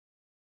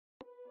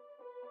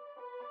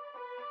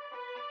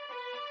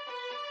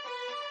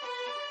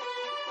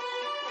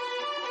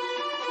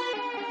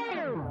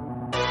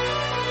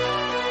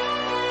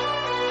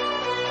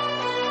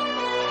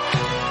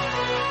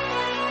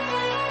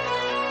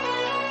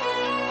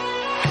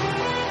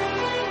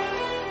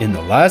In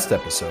the last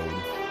episode,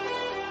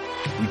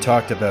 we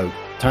talked about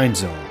time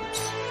zones.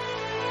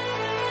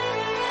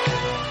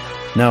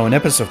 Now in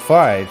episode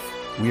 5,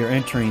 we are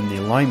entering the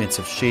alignments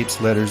of shapes,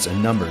 letters,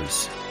 and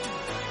numbers,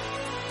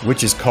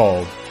 which is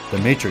called the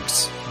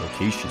matrix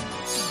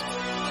locations.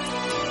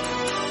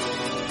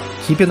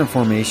 Keeping the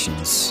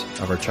formations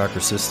of our chakra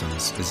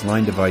systems is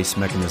line device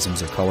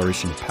mechanisms of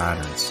coloration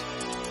patterns.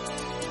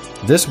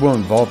 This will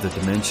involve the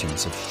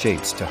dimensions of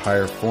shapes to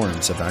higher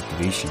forms of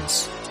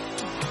activations,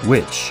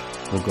 which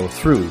will go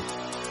through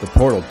the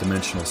portal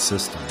dimensional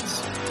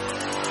systems.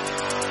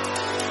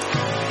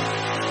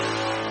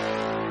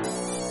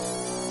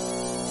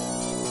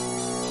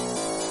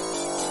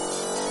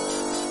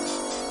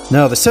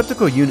 Now, the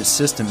septical unit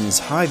system is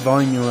high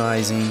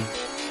volumizing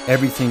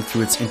everything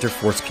through its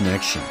interforce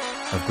connection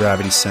of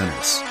gravity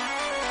centers.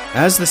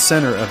 As the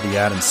center of the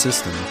atom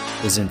system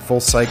is in full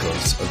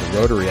cycles of the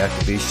rotary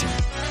activation,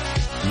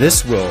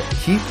 this will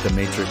keep the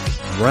matrix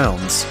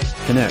realms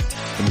connect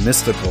to the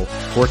mystical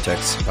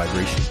vortex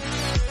vibration.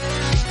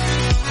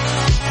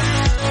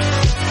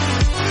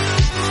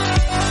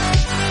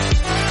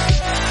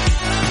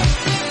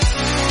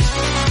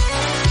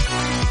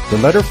 The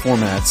letter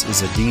formats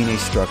is a DNA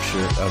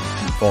structure of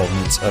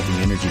involvements of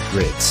the energy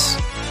grids.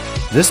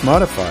 This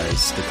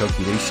modifies the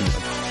calculation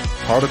of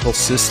particle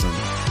system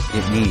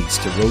it needs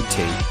to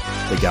rotate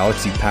the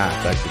galaxy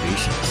path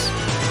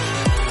activations.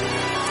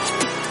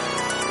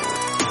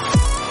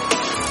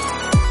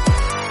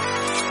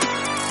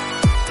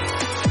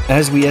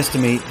 As we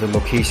estimate the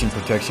location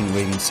protection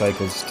waving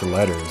cycles to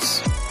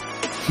letters,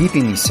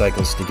 keeping these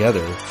cycles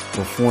together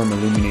will form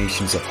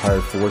illuminations of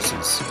higher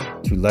forces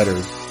to letter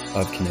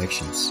of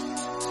connections.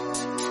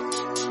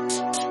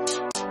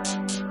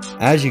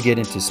 As you get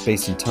into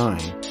space and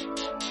time,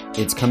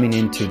 it's coming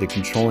into the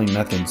controlling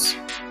methods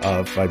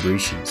of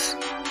vibrations.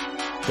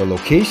 The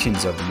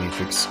locations of the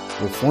matrix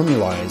will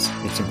formalize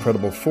its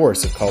incredible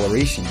force of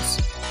colorations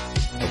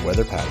of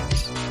weather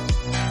patterns.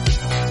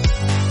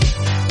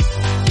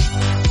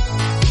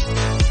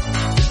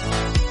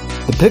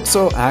 The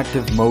pixel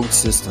active mode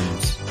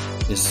systems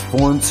is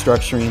formed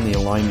structuring the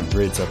alignment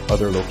grids of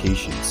other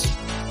locations.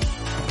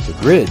 The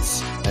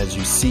grids, as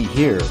you see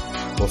here,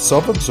 will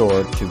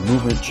self-absorb to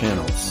movement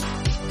channels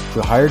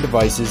to higher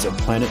devices of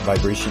planet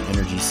vibration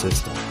energy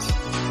systems.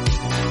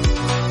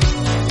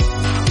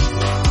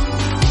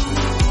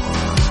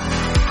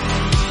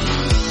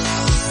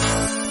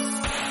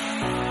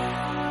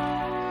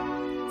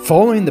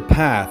 Following the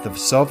path of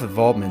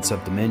self-evolvements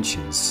of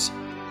dimensions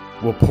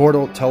will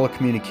portal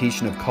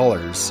telecommunication of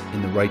colors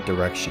in the right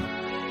direction.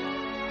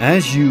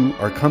 As you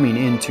are coming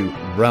into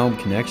realm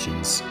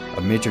connections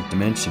of matrix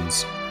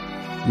dimensions,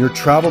 your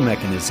travel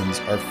mechanisms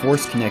are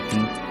force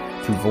connecting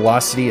through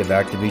velocity of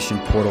activation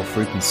portal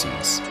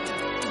frequencies.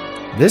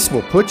 This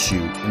will put you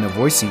in the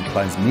voicing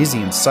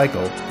plasmesium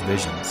cycle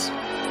divisions.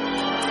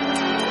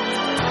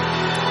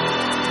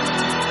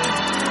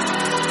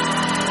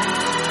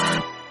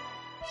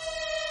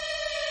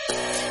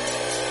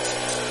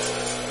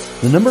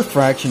 The number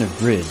fraction of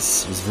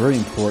grids is very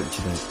important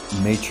to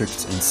the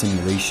matrix and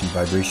simulation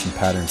vibration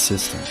pattern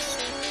systems.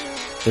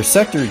 Their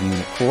sector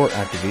unit core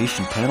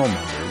activation panel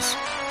numbers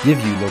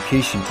give you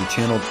location to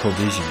channeled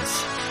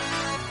provisions.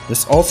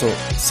 This also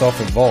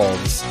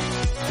self-evolves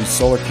to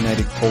solar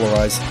kinetic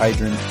polarized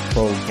hydrogen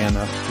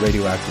pro-gamma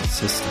radioactive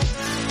systems.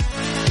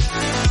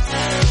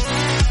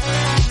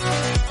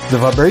 The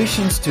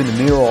vibrations to the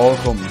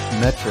meteorological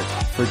metric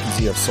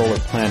frequency of solar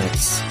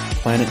planets,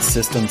 planet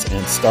systems,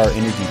 and star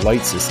energy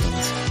light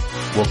systems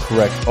will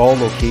correct all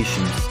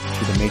locations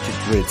to the matrix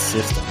grid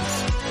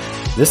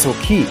systems. This will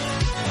keep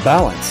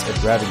balance of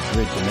gravity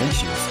grid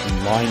dimensions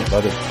in line of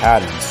other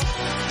patterns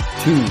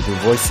to the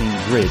voicing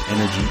grid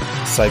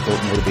energy cycle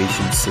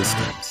motivation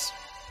systems.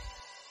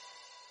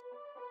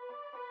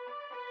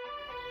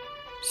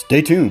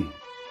 Stay tuned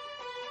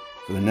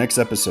for the next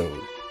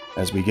episode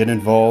as we get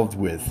involved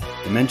with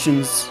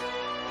dimensions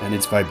and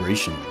its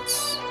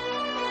vibrations.